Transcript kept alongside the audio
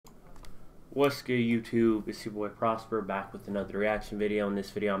What's good, YouTube? It's your boy Prosper back with another reaction video. In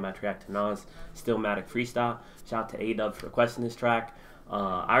this video, I'm about to react to Nas Stillmatic Freestyle. Shout out to A-Dub for requesting this track.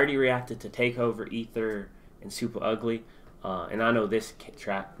 I already reacted to Takeover, Ether, and Super Ugly. And I know this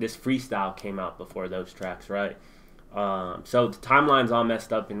freestyle came out before those tracks, right? So the timeline's all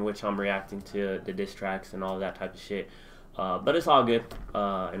messed up in which I'm reacting to the diss tracks and all that type of shit. But it's all good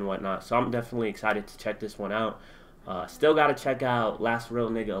and whatnot. So I'm definitely excited to check this one out. Still got to check out Last Real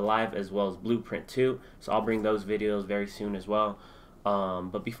Nigga Alive as well as Blueprint 2. So I'll bring those videos very soon as well.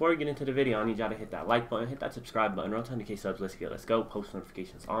 But before we get into the video, I need y'all to hit that like button, hit that subscribe button, run 10K subs. Let's go. Post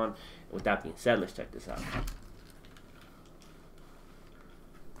notifications on. And with that being said, let's check this out.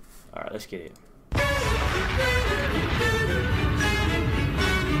 Alright, let's get it.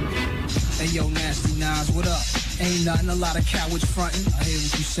 Hey yo, Nasty Nas, what up? Ain't nothing, a lot of cowards frontin'. I hear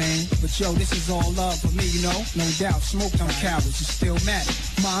what you saying, but yo, this is all love for me, you know. No doubt, smoke them cowards, it's still mad.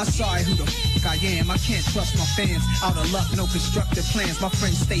 Ma, I'm sorry who the f I am. I can't trust my fans. Out of luck, no constructive plans. My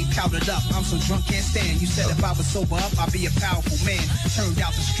friends stay powdered up. I'm so drunk, can't stand. You said if I was sober up, I'd be a powerful man. Turned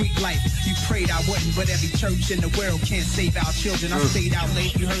out the street life. You prayed I wouldn't, but every church in the world can't save our children. I stayed out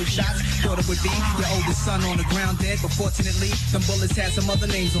late, you heard shots. Thought it would be your oldest son on the ground dead, but fortunately, them bullets had some other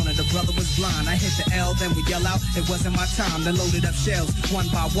names on it. The brother was blind. I hit the L, then we yell out. It wasn't my time. Then loaded up shells one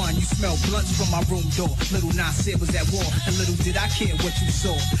by one. You smell blunts from my room door. Little Nasir was at war, and little did I care what you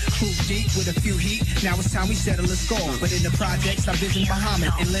saw. Crew deep with a few heat. Now it's time we settle a score. But in the projects, I visit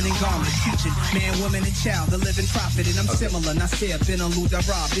Muhammad in linen garment, teaching man, woman, and child, the living prophet. And I'm similar. Nasir bin Alud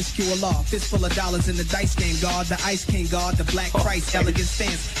Arab. This QLR, fistful of dollars in the dice game. God, the Ice King God, the Black Christ, elegant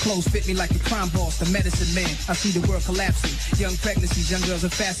stance. Clothes fit me like a crime boss, the medicine man. I see the world collapsing. Young pregnancies, young girls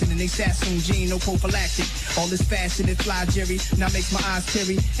are fasting, and they Sassoon jean, no prophylactic. All this fashion and fly Jerry now makes my eyes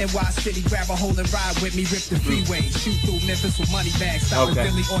teary. NY City, grab a hole and ride with me, rip the freeway, shoot through Memphis with money bags, stop with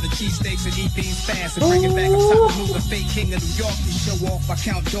Billy on the cheesesteaks and eat beans fast, and bring it back up top and move the fake king of New York. You show off, I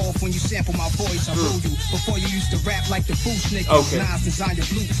count off when you sample my voice. I rule you before you used to rap like the fool niggas. Nas designed your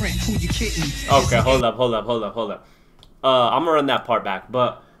blueprint. Who you kidding? Okay, hold up. I'm gonna run that part back,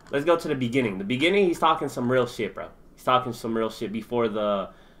 but let's go to the beginning. The beginning, he's talking some real shit, bro. He's talking some real shit before the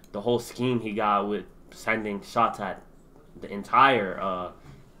whole scheme he got with sending shots at the entire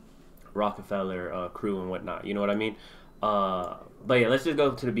Rockefeller crew and whatnot. You know what I mean? But yeah, let's just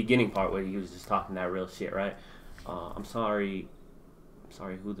go to the beginning part where he was just talking that real shit, right? I'm sorry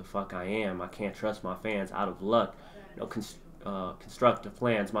who the fuck I am. I can't trust my fans. Out of luck. No constructive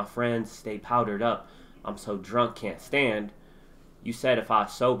plans. My friends stay powdered up. I'm so drunk, can't stand. You said if I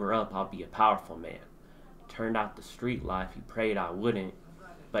sober up, I'll be a powerful man. Turned out the street life. You prayed I wouldn't.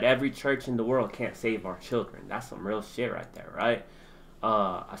 But every church in the world can't save our children. That's some real shit right there, right?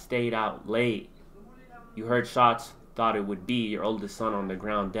 I stayed out late. You heard shots, thought it would be your oldest son on the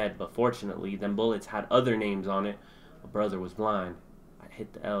ground dead. But fortunately, them bullets had other names on it. My brother was blind. I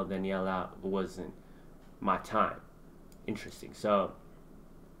hit the L, then yell out, it wasn't my time. Interesting. So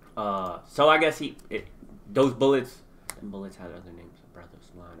I guess those bullets, them bullets had other names. My brother was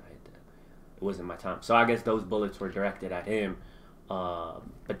blind. I hit the L. It wasn't my time. So I guess those bullets were directed at him.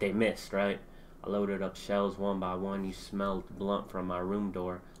 But they missed, right? I loaded up shells one by one. You smelled blunt from my room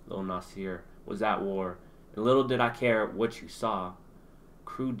door. Lil Nasir was at war. And little did I care what you saw.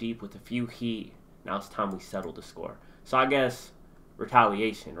 Crew deep with a few heat. Now it's time we settle the score. So I guess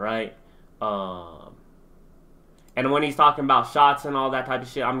retaliation, right? And when he's talking about shots and all that type of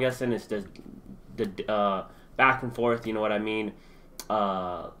shit, I'm guessing it's the back and forth, you know what I mean?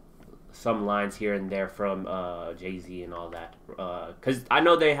 Some lines here and there from Jay-Z and all that, because I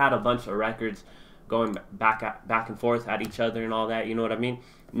know they had a bunch of records going back and forth at each other and all that, you know what I mean?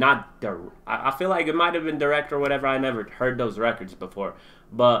 I feel like it might have been direct or whatever. I never heard those records before,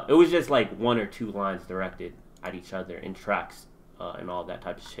 but it was just like one or two lines directed at each other in tracks and all that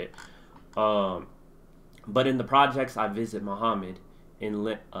type of shit. But in the projects, I visit Muhammad in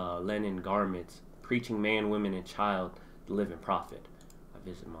linen garments, preaching man, women, and child, the living prophet. I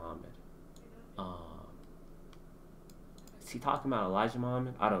visit Muhammad. Is he talking about Elijah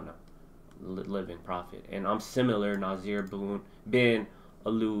Muhammad? I don't know. Living prophet. And I'm similar, Nasir bin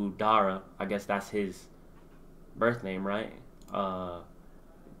Aludara. I guess that's his birth name, right?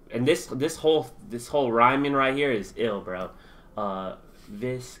 And this whole rhyming right here is ill, bro.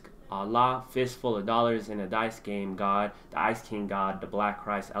 Visk Allah, fistful of dollars in a dice game, God, the Ice King God, the Black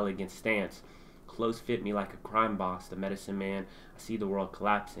Christ, elegant stance. Clothes fit me like a crime boss, the medicine man. I see the world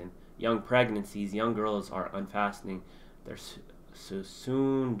collapsing. Young pregnancies, young girls are unfastening their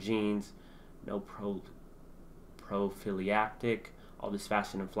Sassoon jeans. No prophylactic. All this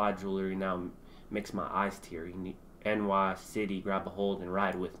fashion and fly jewelry now makes my eyes teary. NY City, grab a hold and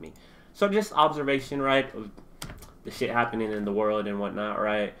ride with me. So just observation, right, of the shit happening in the world and whatnot,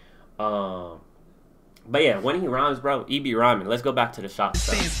 right? But yeah, when he rhymes, bro, he be rhyming. Let's go back to the shop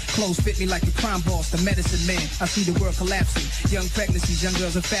stuff. Clothes fit me like a crime boss, the medicine man. I see the world collapsing. Young pregnancies, young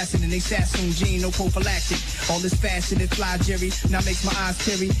girls are fasting and they Sassoon jean, no prophylactic. All this fashion and fly Jerry, now makes my eyes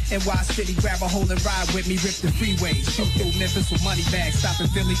teary. NY City, grab a hold and ride with me, rip the freeway. Shoot through Memphis with money bags, stop in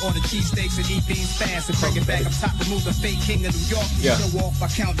Philly, order cheesesteaks and eat beans fast. And bring it back up top, remove the fake king of New York. Show off, I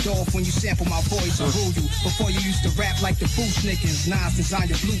count off when you sample my voice. I rule you. Before you used to rap like the Fooshnickens. Nas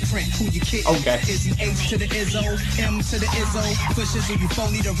designed your blueprint, who you kidding? Okay. Is he H to the Izzo, M to the Izzo? For shizzle, you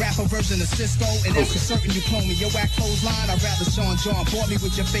phony, the rapper version of Cisco. And that's for certain you clone me. Your whack clothesline, I'd rather Sean John bought me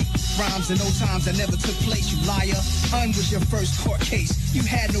with your fake rhymes and no times that never took place, you liar. Un was your first court case. You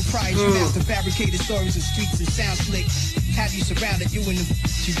had no pride, you master fabricated stories of streets and sound slick. Have you surrounded you and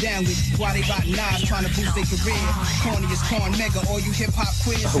you down with while they rotten knives trying to boost their career. Corny as corn mega, all you hip hop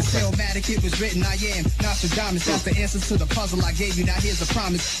quiz. Stillmatic, it was written, I am Nostradamus. That's the answers to the puzzle I gave you. Now here's a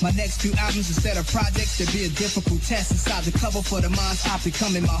promise. My next few albums instead of projects, there'll be a difficult test inside the cover for the minds optic.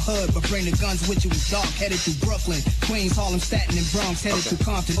 Come in my hood, but bring the guns with you. It's dark, headed through Brooklyn, Queens, Harlem, Staten, and Bronx. Headed through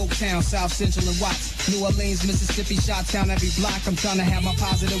Compton, Oaktown, South Central, and Watts. New Orleans, Mississippi, Chi-Town, every block. I'm trying to have my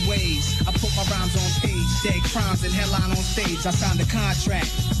positive ways. I put my rhymes on page, dead crimes and headline on stage. I signed a contract,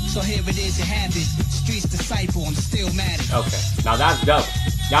 so here it is, you have it. Streets disciple, I'm Stillmatic. Okay, now that's dope.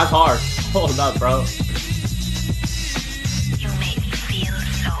 That's hard. Hold up, bro. You make me feel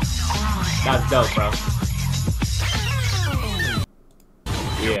so good. That's dope, bro.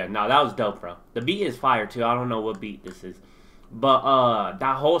 Yeah, no, that was dope, bro. The beat is fire too. I don't know what beat this is, but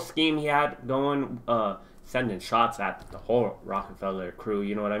that whole scheme he had going, sending shots at the whole Rockefeller crew.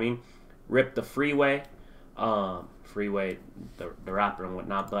 You know what I mean? Rip the freeway, Freeway, the rapper and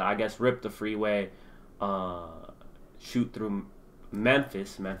whatnot. But I guess Rip the Freeway, shoot through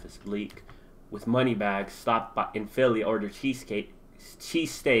Memphis bleak, with money bags. Stop by, in Philly, order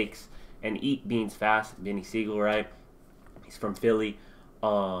cheesesteaks and eat beans fast. Benny Siegel, right? He's from Philly.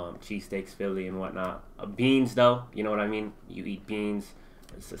 Cheesesteaks, Philly, and whatnot. Beans, though, you know what I mean? You eat beans.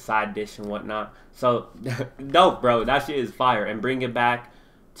 It's a side dish and whatnot. So, dope, bro. That shit is fire. And bring it back.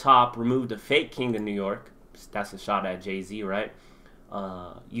 Top, remove the fake king of New York. That's a shot at Jay-Z, right?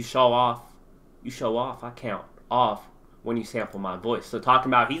 You show off. I count off when you sample my voice. So, talking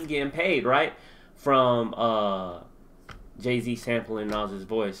about he's getting paid, right? From Jay-Z sampling Nas's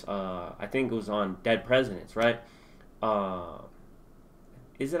voice. I think it was on Dead Presidents, right?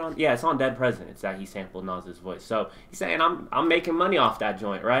 Is it on? Yeah, it's on Dead Presidents that he sampled Nas's voice. So he's saying I'm making money off that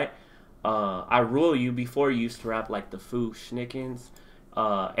joint, right? I rule you. Before you used to rap like the Fooshnickens,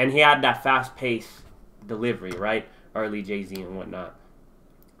 and he had that fast paced delivery, right? Early Jay-Z and whatnot.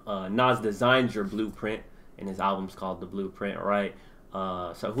 Nas designed your blueprint, and his album's called The Blueprint, right?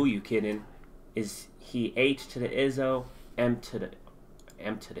 So who you kidding? Is he H to the Izzo, M to the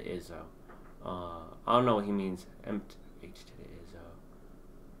Izzo? I don't know what he means. H to the Izzo.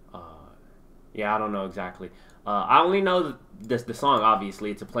 Yeah, I don't know exactly. I only know the song.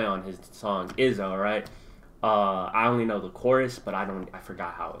 Obviously, it's a play on his song Izzo, right? I only know the chorus, but I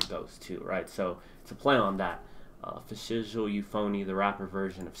forgot how it goes too, right? So it's a play on that. For shizzle, you phony, the rapper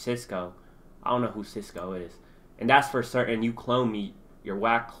version of Cisco. I don't know who Cisco is, and that's for certain. You clone me, your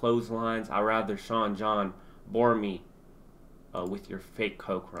whack clotheslines. I'd rather Sean John bore me with your fake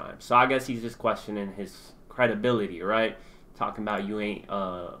coke rhymes. So I guess he's just questioning his credibility, right? Talking about you ain't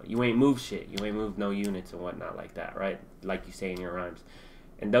move shit, you ain't move no units and whatnot like that, right? Like you say in your rhymes.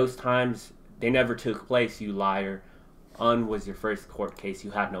 And those times they never took place, you liar. Un was your first court case,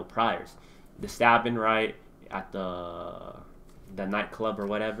 you had no priors. The stabbing, right, at the nightclub or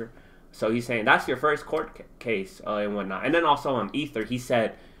whatever. So he's saying that's your first court case and whatnot. And then also on Ether, he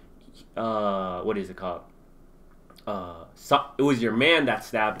said, what is it called? So it was your man that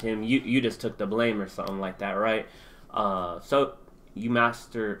stabbed him. You just took the blame or something like that, right? So you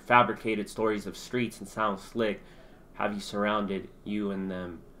master fabricated stories of streets and sound slick. Have you surrounded you and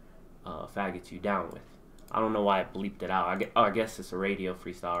them faggots you down with? I don't know why I bleeped it out. I guess it's a radio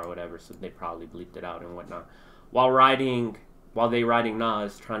freestyle or whatever, so they probably bleeped it out and whatnot. While they writing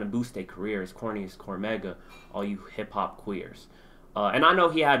Nas, trying to boost their career as corny as Cormega, all you hip hop queers. And I know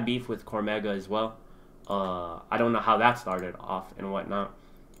he had beef with Cormega as well. I don't know how that started off and whatnot.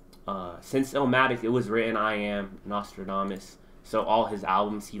 Since Stillmatic, it was written I am Nostradamus. So all his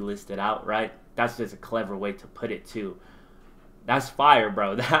albums he listed out, right? That's just a clever way to put it too. That's fire,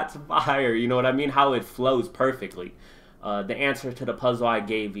 bro. That's fire. You know what I mean? How it flows perfectly. The answer to the puzzle I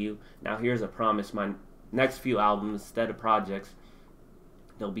gave you. Now here's a promise. My next few albums, instead of projects,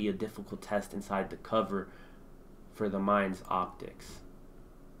 there'll be a difficult test inside the cover for the mind's optics.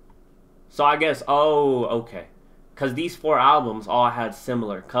 So I guess, oh, okay. Because these 4 albums all had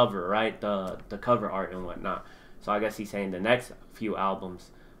similar cover, right? The cover art and whatnot. So I guess he's saying the next few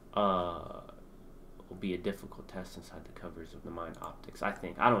albums will be a difficult test inside the covers of the mind optics. I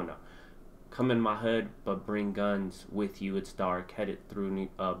think. I don't know. Come in my hood, but bring guns with you. It's dark. Headed through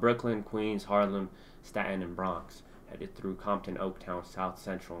Brooklyn, Queens, Harlem, Staten, and Bronx. Headed through Compton, Oaktown, South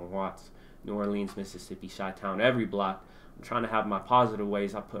Central, and Watts. New Orleans, Mississippi, Chi-Town, every block. I'm trying to have my positive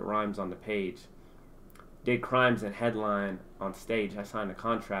ways. I put rhymes on the page. Did crimes and headline on stage. I signed a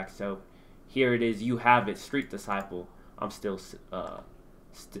contract, so here it is. You have it. Street disciple. I'm still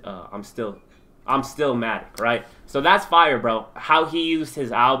Matic, right? So that's fire, bro. How he used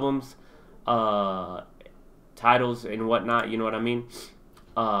his albums, titles and whatnot. You know what I mean?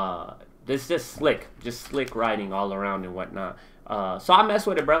 This is just slick writing all around and whatnot. So I mess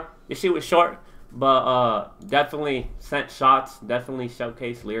with it, bro. This shit was short, but definitely sent shots. Definitely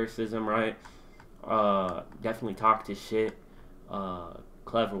showcased lyricism, right? Definitely talked his shit.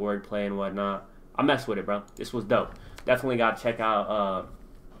 Clever wordplay and whatnot. I mess with it, bro. This was dope. Definitely gotta check out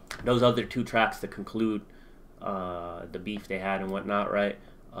those other 2 tracks to conclude the beef they had and whatnot, right?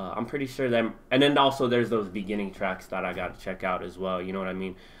 I'm pretty sure them, and then also there's those beginning tracks that I gotta check out as well. You know what I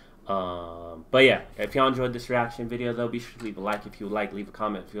mean? But yeah, if y'all enjoyed this reaction video, though, be sure to leave a like if you like, leave a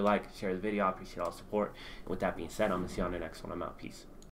comment if you like, share the video. I appreciate all the support. And with that being said, I'm gonna see you on the next one. I'm out. Peace.